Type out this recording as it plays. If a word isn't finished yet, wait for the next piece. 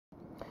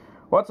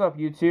What's up,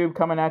 YouTube?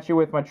 Coming at you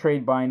with my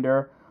trade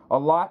binder. A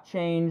lot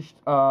changed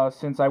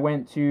since I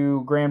went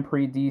to Grand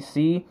Prix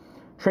DC.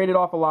 Traded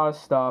off a lot of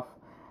stuff.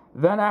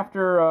 Then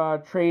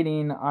after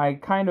trading, I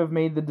kind of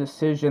made the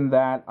decision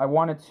that I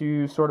wanted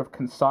to sort of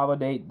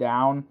consolidate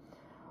down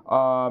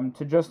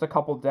to just a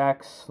couple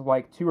decks,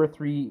 like 2 or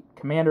 3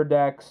 commander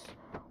decks,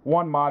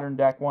 1 modern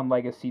deck, 1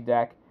 legacy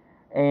deck,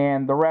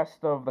 and the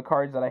rest of the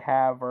cards that I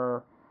have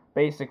are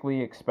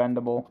basically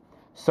expendable.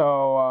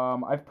 So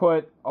I've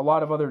put a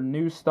lot of other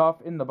new stuff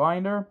in the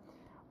binder.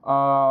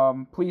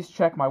 Please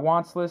check my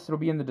wants list. It'll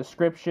be in the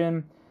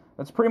description.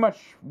 That's pretty much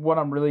what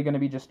I'm really going to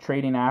be just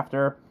trading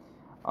after.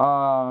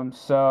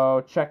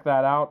 So check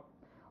that out.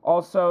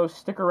 Also,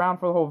 stick around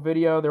for the whole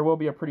video. There will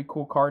be a pretty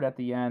cool card at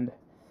the end.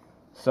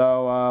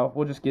 So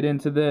we'll just get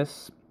into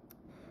this.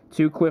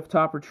 2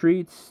 Clifftop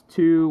Retreats,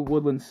 2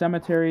 Woodland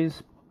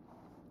Cemeteries,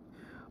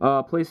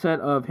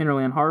 playset of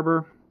Hinterland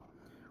Harbor,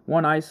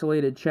 1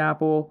 Isolated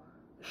Chapel,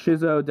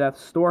 Shizo Death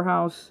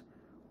Storehouse,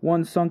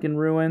 1 Sunken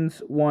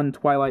Ruins, 1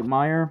 Twilight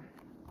Mire,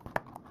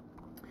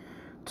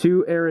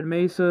 2 Arid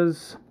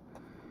Mesas,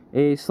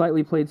 a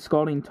slightly played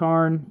Scalding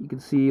Tarn. You can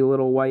see a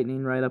little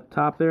whitening right up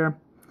top there.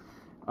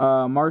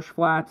 Marsh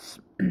Flats,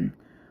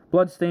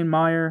 Bloodstained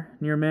Mire,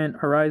 Near Mint,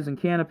 Horizon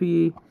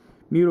Canopy,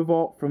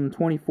 Mutavault from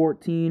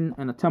 2014,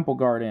 and a Temple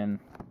Garden.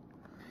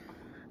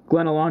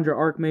 Glenalandra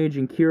Archmage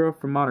and Kira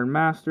from Modern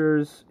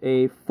Masters,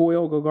 a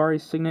foil Golgari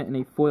Signet and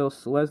a foil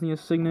Selesnya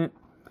Signet,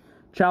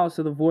 Chalice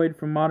of the Void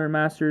from Modern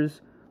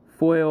Masters,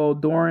 foil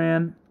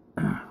Doran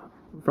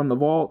from the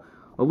Vault,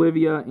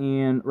 Olivia,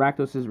 and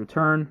Rakdos'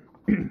 Return.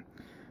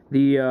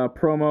 The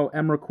promo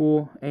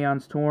Emrakul,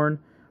 Aeon's Torn,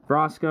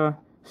 Vraska,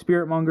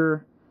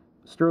 Spiritmonger,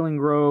 Sterling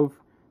Grove,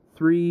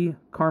 3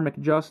 Karmic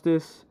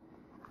Justice,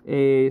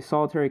 a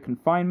Solitary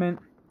Confinement,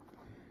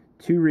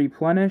 2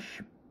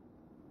 Replenish,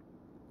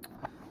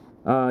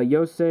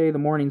 Yosei the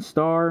Morning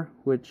Star,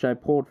 which I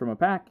pulled from a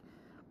pack,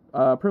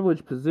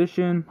 Privileged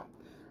Position,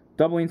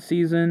 Doubling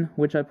Season,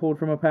 which I pulled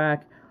from a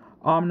pack,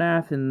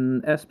 Omnath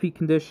in SP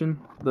condition.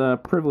 The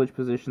Privileged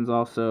Position's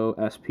also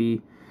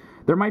SP.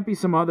 There might be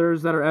some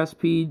others that are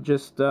SP.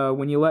 Just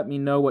when you let me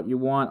know what you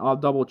want, I'll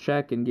double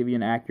check and give you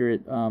an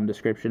accurate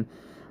description.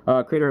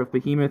 Crater of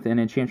Behemoth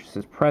and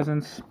Enchantress's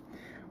Presence,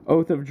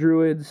 Oath of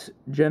Druids,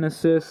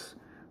 Genesis,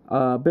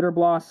 Bitter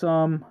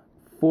Blossom,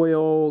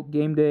 foil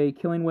Game Day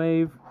Killing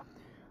Wave,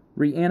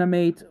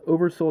 Reanimate,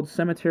 Oversold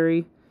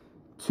Cemetery,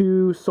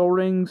 2 Soul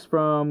Rings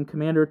from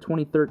Commander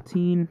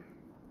 2013,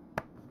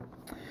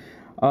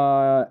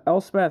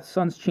 Elspeth,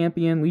 Sun's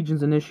Champion,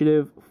 Legion's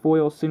Initiative,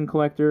 foil Sin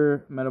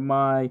Collector,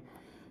 Metamai,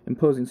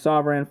 Imposing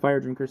Sovereign, Fire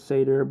Drinker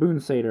Satyr, Boon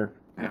Satyr.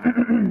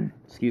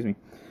 Excuse me.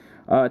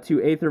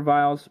 2 Aether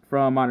Vials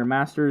from Modern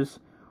Masters,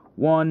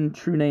 1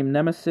 True Name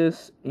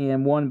Nemesis,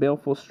 and 1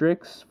 Baleful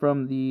Strix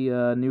from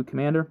the new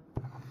Commander.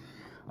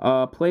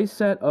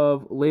 Playset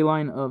of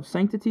Leyline of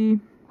Sanctity,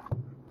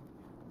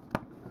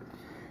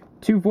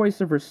 2 Voice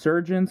of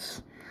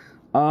Resurgence.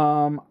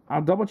 I'll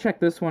double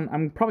check this one.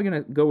 I'm probably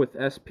going to go with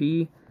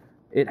SP.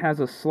 It has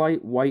a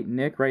slight white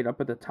nick right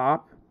up at the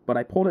top, but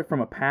I pulled it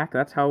from a pack.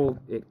 That's how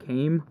it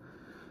came,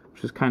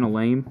 which is kind of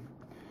lame.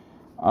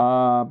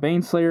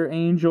 Baneslayer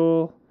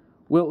Angel,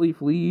 Wiltleaf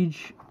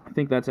Liege. I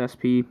think that's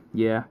SP,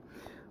 yeah.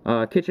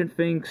 Kitchen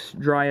Finks,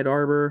 Dryad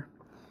Arbor,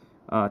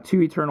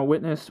 2 Eternal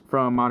Witness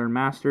from Modern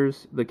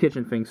Masters. The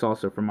Kitchen Finks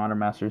also from Modern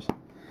Masters.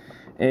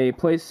 A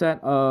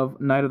playset of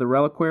Knight of the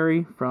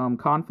Reliquary from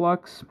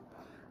Conflux.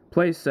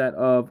 Playset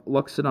of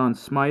Luxodon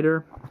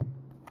Smiter.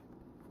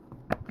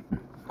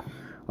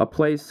 A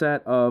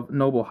playset of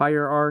Noble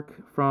Hierarch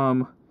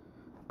from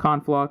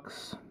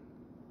Conflux.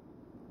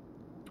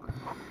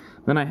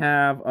 Then I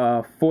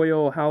have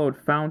foil Hallowed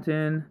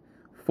Fountain,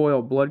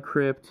 foil Blood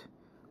Crypt,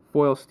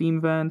 foil Steam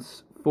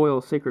Vents,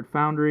 foil Sacred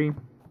Foundry.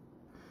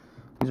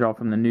 These are all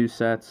from the new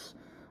sets.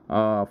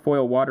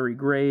 Foil Watery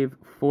Grave,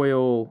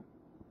 foil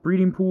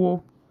Breeding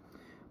Pool,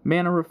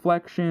 Mana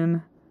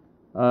Reflection,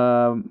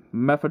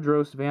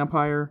 Mephadros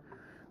Vampire,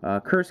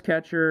 Curse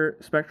Catcher,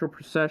 Spectral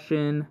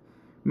Procession,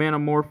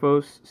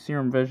 Manamorphose,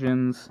 Serum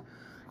Visions,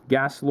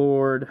 Gas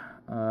Lord,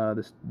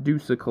 this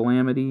Deuce of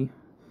Calamity,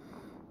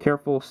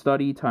 Careful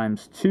Study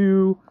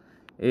 ×2,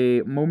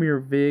 a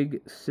Momir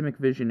Vig, Simic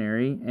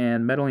Visionary,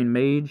 and Meddling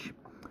Mage,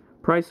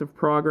 Price of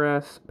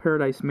Progress,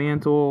 Paradise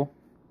Mantle,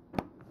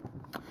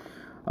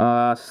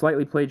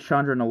 slightly played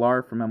Chandra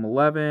Nalar from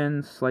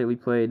M11, slightly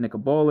played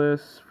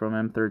Nicobolus from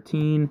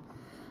M13,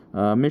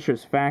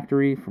 Mishra's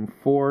Factory from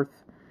 4th,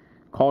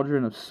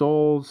 Cauldron of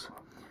Souls,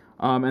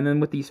 and then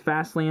with these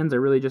fast lands, I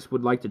really just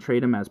would like to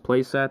trade them as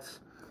playsets.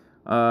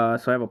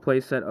 So I have a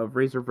playset of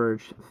Razor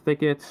Verge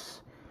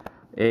Thickets,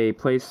 a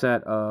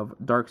playset of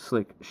Dark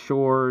Slick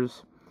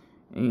Shores,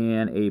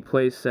 and a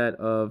playset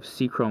of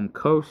Seachrome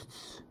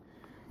Coasts,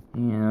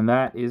 and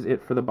that is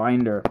it for the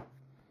binder.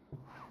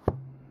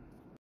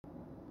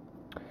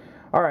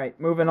 Alright,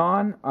 moving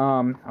on.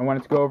 I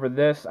wanted to go over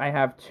this. I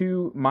have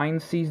 2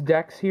 Mind Seize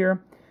decks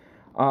here.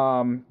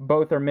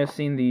 Both are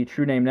missing the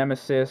True Name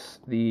Nemesis,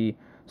 the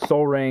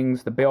Soul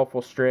Rings, the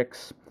Baleful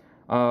Strix.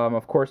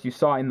 Of course, you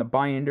saw in the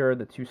binder,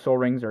 the 2 Soul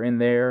Rings are in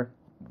there.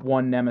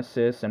 1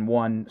 Nemesis and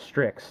 1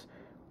 Strix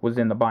was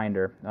in the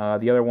binder.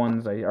 The other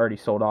ones I already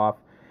sold off.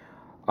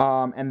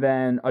 And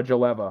then a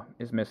Jaleva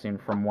is missing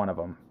from one of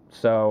them.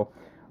 So,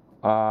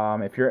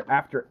 if you're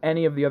after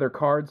any of the other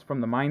cards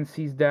from the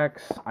Mindseas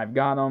decks, I've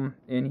got them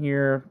in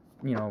here.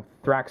 You know,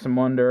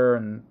 Thraxamunder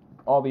and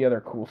all the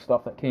other cool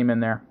stuff that came in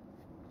there.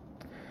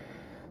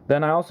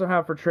 Then I also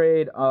have for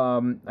trade,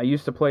 I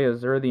used to play a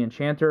Zur the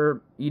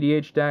Enchanter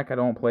EDH deck. I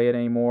don't play it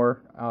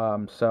anymore.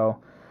 So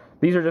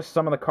these are just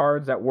some of the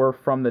cards that were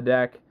from the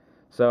deck.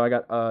 So I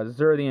got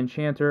Zur the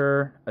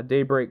Enchanter, a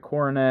Daybreak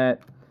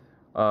Coronet,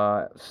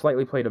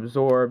 slightly played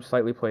Absorb,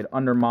 slightly played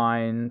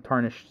Undermine,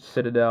 Tarnished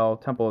Citadel,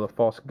 Temple of the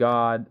False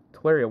God,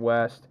 Teleria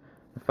West,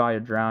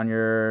 Nephalia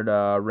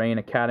Drownyard, Rain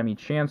Academy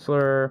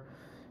Chancellor,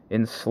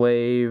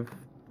 Enslave,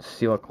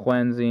 Seal of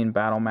Cleansing,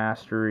 Battle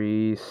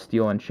Mastery,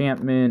 Steel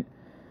Enchantment,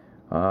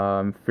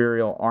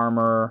 Imperial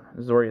Armor,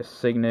 Zoria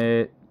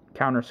Signet,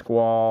 Counter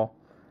Squall,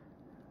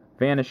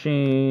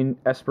 Vanishing,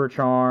 Esper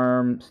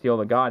Charm, Steal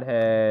the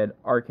Godhead,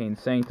 Arcane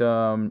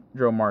Sanctum,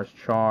 Dromar's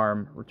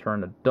Charm,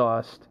 Return to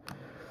Dust,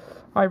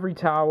 Ivory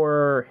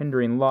Tower,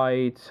 Hindering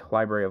Light,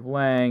 Library of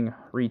Lang,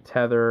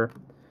 Retether,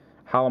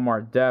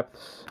 Halimar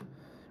Depths,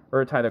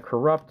 Urtai the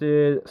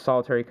Corrupted,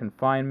 Solitary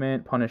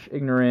Confinement, Punish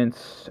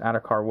Ignorance,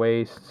 Adakar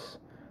Wastes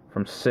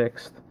from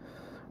 6th,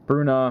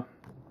 Bruna,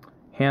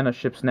 Hannah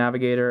Ship's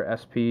Navigator,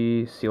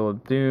 SP, Seal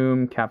of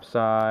Doom,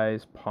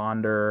 Capsize,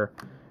 Ponder,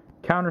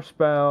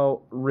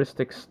 Counterspell,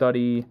 Rhystic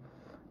Study,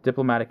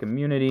 Diplomatic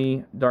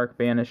Immunity, Dark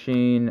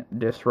Banishing,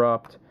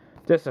 Disrupt,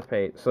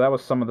 Dissipate. So that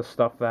was some of the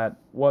stuff that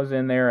was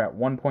in there at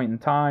one point in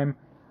time.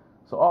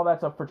 So all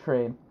that's up for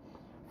trade.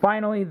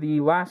 Finally, the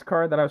last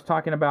card that I was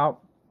talking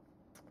about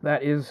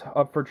that is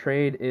up for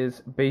trade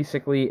is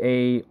basically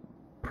a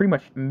pretty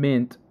much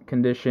mint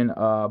condition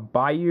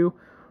Bayou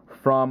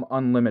from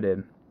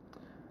Unlimited.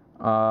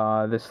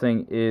 This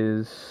thing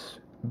is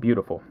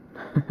beautiful.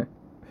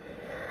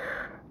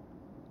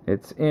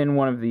 It's in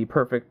one of the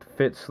perfect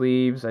fit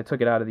sleeves. I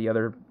took it out of the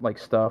other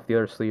stuff, the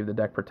other sleeve, the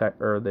deck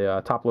protect or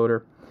the top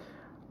loader.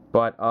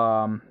 But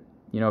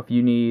you know, if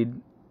you need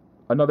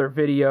another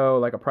video,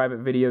 like a private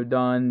video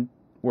done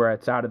where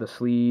it's out of the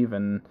sleeve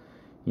and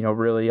you know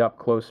really up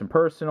close and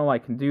personal, I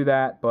can do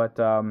that. But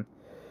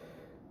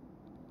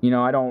you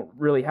know, I don't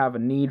really have a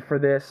need for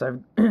this.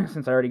 I've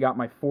since I already got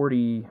my 40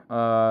 you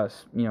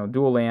know,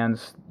 dual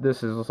lands.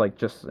 This is like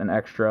just an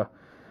extra.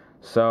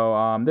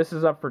 So this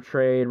is up for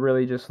trade.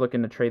 Really just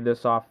looking to trade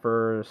this off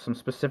for some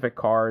specific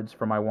cards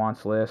for my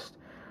wants list.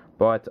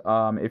 But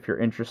if you're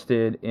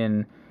interested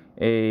in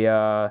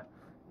a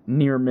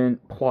near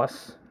mint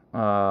plus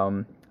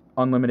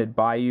unlimited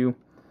Bayou,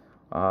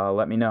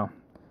 let me know.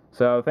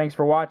 So thanks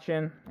for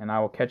watching, and I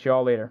will catch you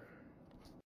all later.